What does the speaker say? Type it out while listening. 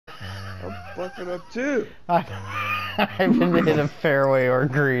I'm fucking up too. I haven't hit a fairway or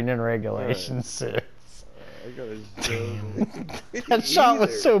green in regulation since. I gotta zone it. That shot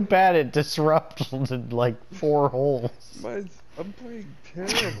was so bad it disrupted like 4 holes. I'm playing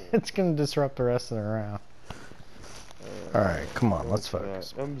terrible. It's gonna disrupt the rest of the round. Alright, come on, let's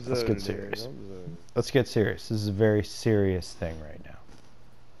focus. Let's get serious. Let's get serious. This is a very serious thing right now.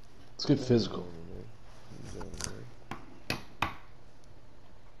 Let's get physical.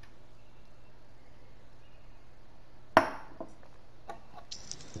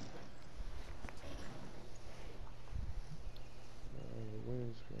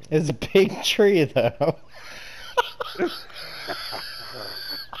 It's a big tree, though.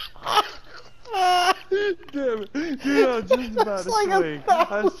 Damn it. Dude, I was just about to swing.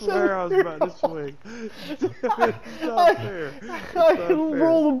 I swear I was about to swing. It's not fair. I can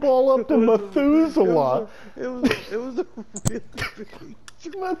roll the ball up to Methuselah. It was a really big tree.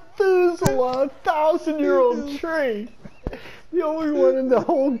 Methuselah, 1,000-year-old tree. The only one in the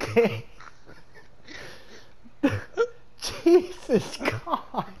whole game. Jesus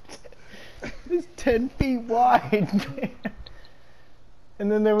God. It's 10 feet wide, man.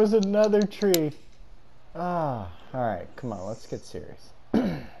 And then there was another tree. Ah, alright, come on, let's get serious.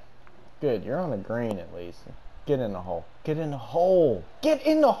 Good, you're on the green at least. Get in the hole. Get in the hole. Get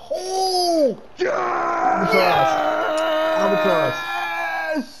in the hole! Albatross!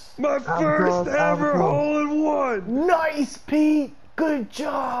 Yes! My first ever hole-in-one! Nice, Pete! Good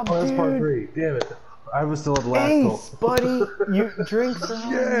job, Oh, that's dude! part 3. Damn it. I was still at the last Ace, hole. buddy! Drinks are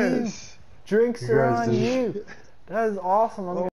on you. Drinks are on you. That is awesome.